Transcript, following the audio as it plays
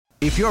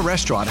If your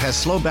restaurant has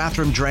slow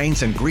bathroom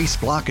drains and grease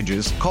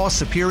blockages, call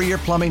Superior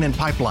Plumbing and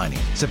Pipelining.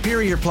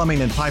 Superior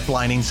Plumbing and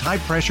Pipelining's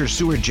high-pressure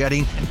sewer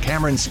jetting and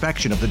camera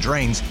inspection of the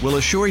drains will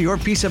assure your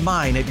peace of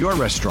mind at your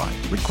restaurant.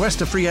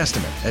 Request a free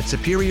estimate at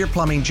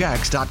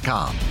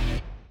SuperiorPlumbingJacks.com.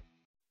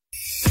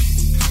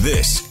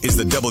 This is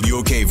the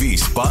WOKV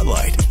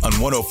Spotlight on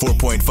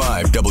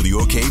 104.5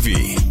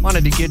 WOKV.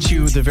 Wanted to get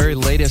you the very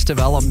latest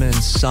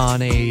developments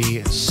on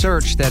a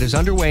search that is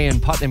underway in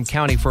Putnam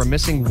County for a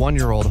missing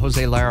 1-year-old,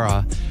 Jose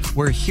Lara.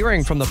 We're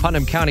hearing from the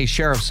Putnam County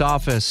Sheriff's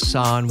Office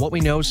on what we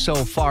know so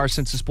far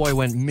since this boy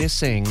went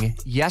missing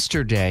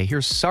yesterday.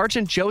 Here's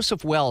Sergeant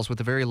Joseph Wells with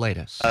the very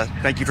latest.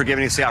 Thank you for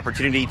giving us the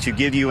opportunity to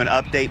give you an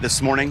update this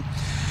morning.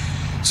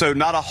 So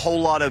not a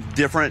whole lot of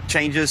different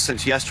changes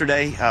since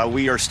yesterday.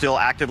 We are still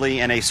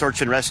actively in a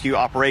search and rescue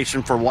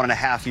operation for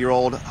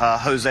 1.5-year-old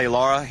Jose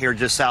Lara here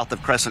just south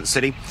of Crescent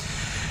City.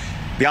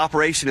 The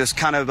operation is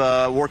kind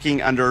of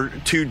working under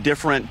two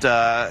different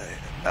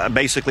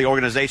basically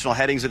organizational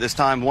headings at this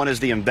time. One is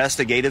the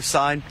investigative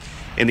side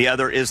and the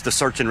other is the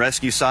search and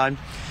rescue side.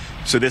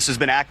 So this has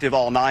been active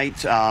all night.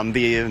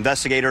 The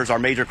investigators, our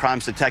major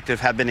crimes detective,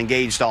 have been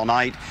engaged all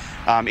night,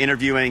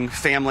 interviewing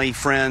family,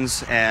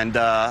 friends, and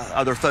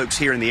other folks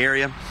here in the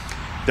area.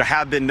 There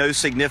have been no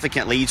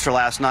significant leads for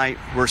last night.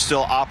 We're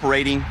still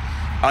operating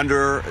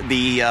under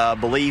the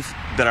belief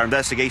that our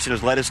investigation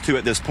has led us to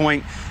at this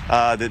point,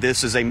 that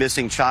this is a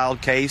missing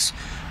child case.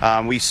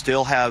 We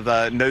still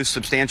have no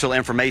substantial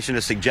information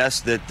to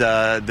suggest that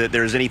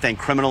there's anything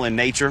criminal in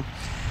nature.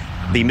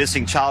 The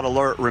missing child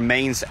alert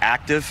remains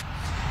active.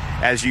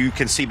 As you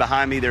can see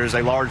behind me, there's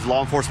a large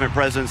law enforcement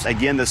presence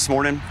again this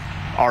morning.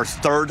 Our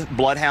third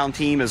Bloodhound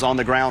team is on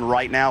the ground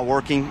right now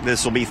working.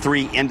 This will be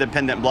 3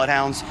 independent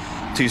Bloodhounds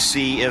to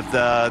see if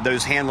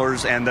those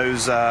handlers and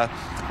those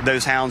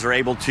hounds are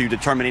able to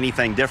determine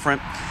anything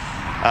different.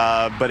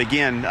 But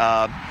again,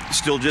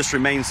 still just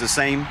remains the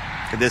same.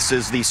 This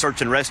is the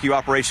search and rescue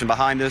operation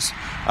behind us.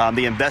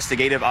 The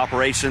investigative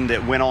operation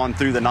that went on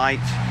through the night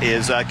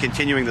is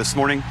continuing this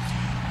morning.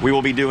 We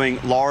will be doing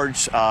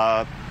large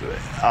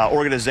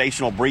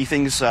organizational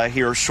briefings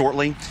here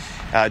shortly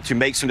to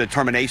make some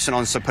determination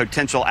on some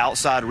potential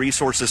outside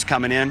resources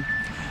coming in.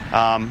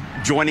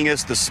 Joining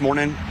us this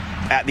morning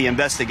at the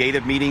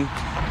investigative meeting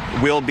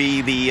will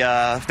be the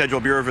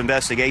Federal Bureau of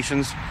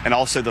Investigations and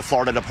also the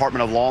Florida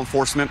Department of Law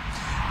Enforcement.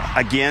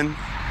 Again,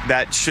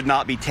 that should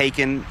not be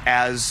taken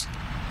as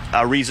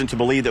a reason to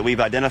believe that we've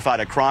identified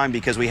a crime,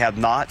 because we have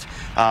not,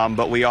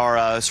 but we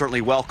are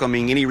certainly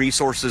welcoming any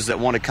resources that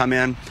want to come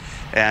in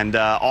and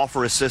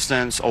offer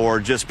assistance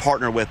or just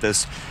partner with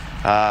us.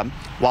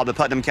 While the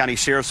Putnam County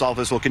Sheriff's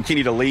Office will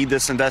continue to lead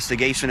this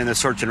investigation and the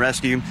search and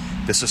rescue,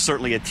 this is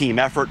certainly a team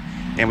effort,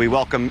 and we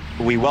welcome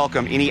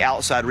any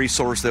outside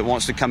resource that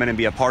wants to come in and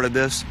be a part of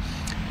this.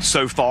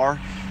 So far,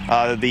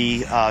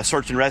 the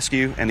search and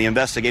rescue and the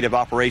investigative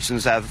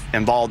operations have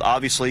involved,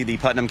 obviously, the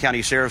Putnam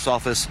County Sheriff's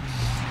Office.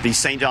 The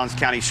St. Johns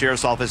County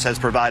Sheriff's Office has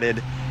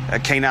provided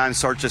canine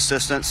search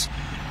assistance.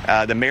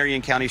 The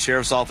Marion County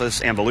Sheriff's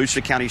Office and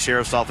Volusia County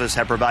Sheriff's Office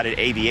have provided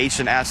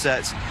aviation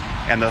assets,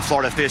 and the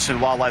Florida Fish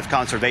and Wildlife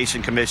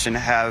Conservation Commission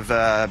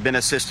have been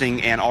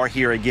assisting and are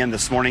here again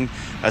this morning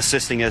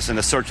assisting us in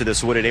the search of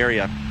this wooded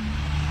area.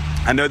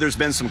 I know there's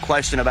been some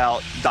question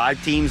about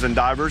dive teams and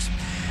divers.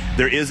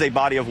 There is a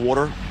body of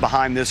water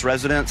behind this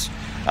residence.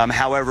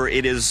 However,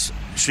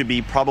 should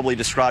be probably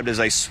described as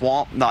a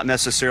swamp, not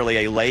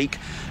necessarily a lake.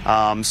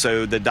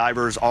 So the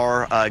divers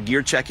are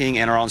gear checking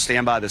and are on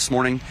standby this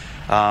morning.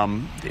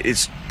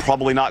 It's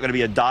probably not going to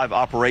be a dive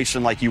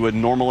operation like you would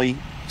normally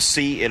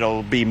see.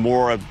 It'll be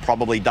more of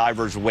probably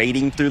divers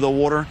wading through the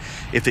water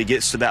if it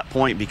gets to that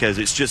point, because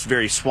it's just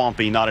very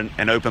swampy, not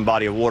an open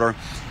body of water.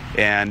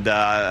 And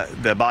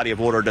the body of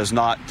water is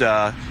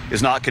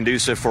not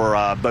conducive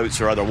for boats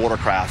or other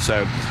watercraft.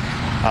 So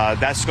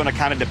that's going to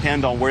kind of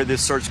depend on where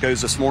this search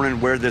goes this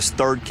morning, where this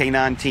third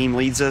canine team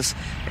leads us,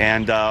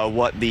 and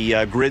what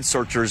the grid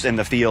searchers in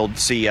the field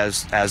see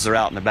as they're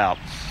out and about.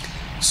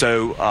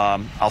 So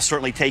I'll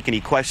certainly take any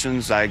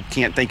questions. I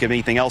can't think of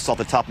anything else off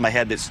the top of my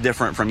head that's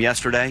different from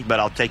yesterday, but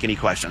I'll take any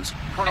questions.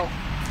 Colonel,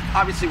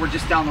 obviously we're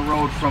just down the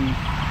road from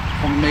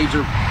a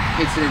major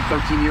incident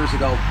 13 years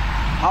ago.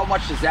 How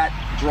much does that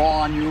draw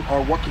on you,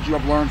 or what could you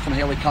have learned from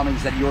Haley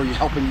Cummings that you're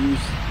helping use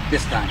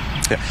this time?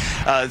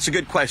 Yeah. It's a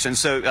good question.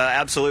 So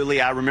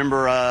absolutely, I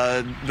remember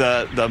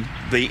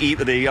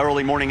the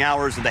early morning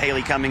hours of the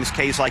Haley Cummings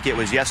case like it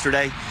was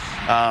yesterday.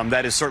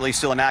 That is certainly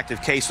still an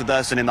active case with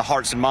us and in the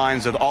hearts and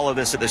minds of all of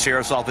us at the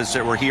Sheriff's Office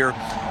that were here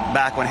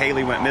back when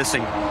Haley went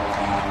missing.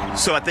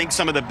 So I think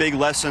some of the big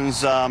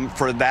lessons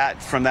from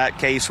that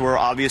case were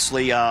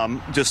obviously,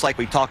 just like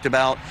we talked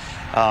about,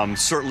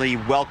 certainly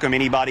welcome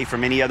anybody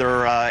from any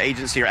other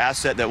agency or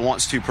asset that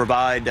wants to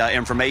provide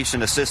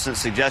information, assistance,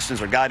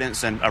 suggestions, or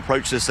guidance, and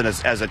approach this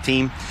as a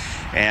team,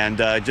 and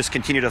just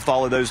continue to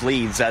follow those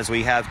leads as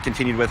we have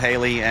continued with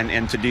Haley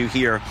and to do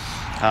here.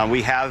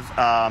 We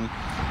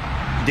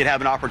did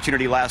have an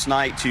opportunity last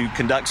night to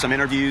conduct some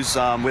interviews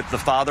with the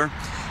father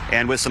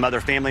and with some other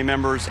family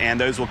members, and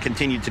those will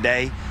continue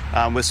today.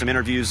 with some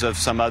interviews of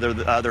some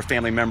other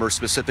family members,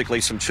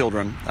 specifically some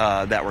children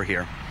that were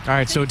here. All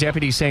right, so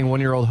deputies saying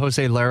 1-year-old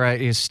Jose Lara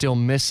is still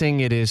missing.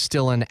 It is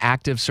still an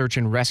active search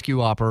and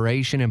rescue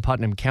operation in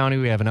Putnam County.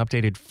 We have an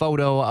updated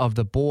photo of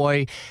the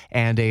boy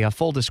and a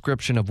full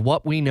description of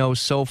what we know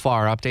so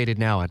far, updated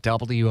now at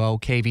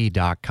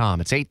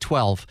WOKV.com. It's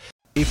 8:12.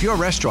 If your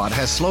restaurant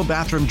has slow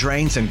bathroom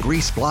drains and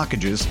grease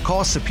blockages,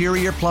 call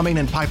Superior Plumbing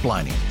and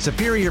Pipelining.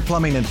 Superior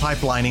Plumbing and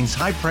Pipelining's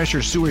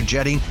high-pressure sewer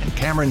jetting and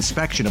camera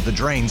inspection of the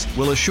drains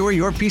will assure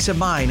your peace of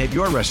mind at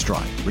your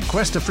restaurant.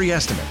 Request a free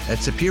estimate at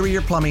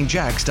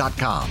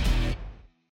SuperiorPlumbingJacks.com.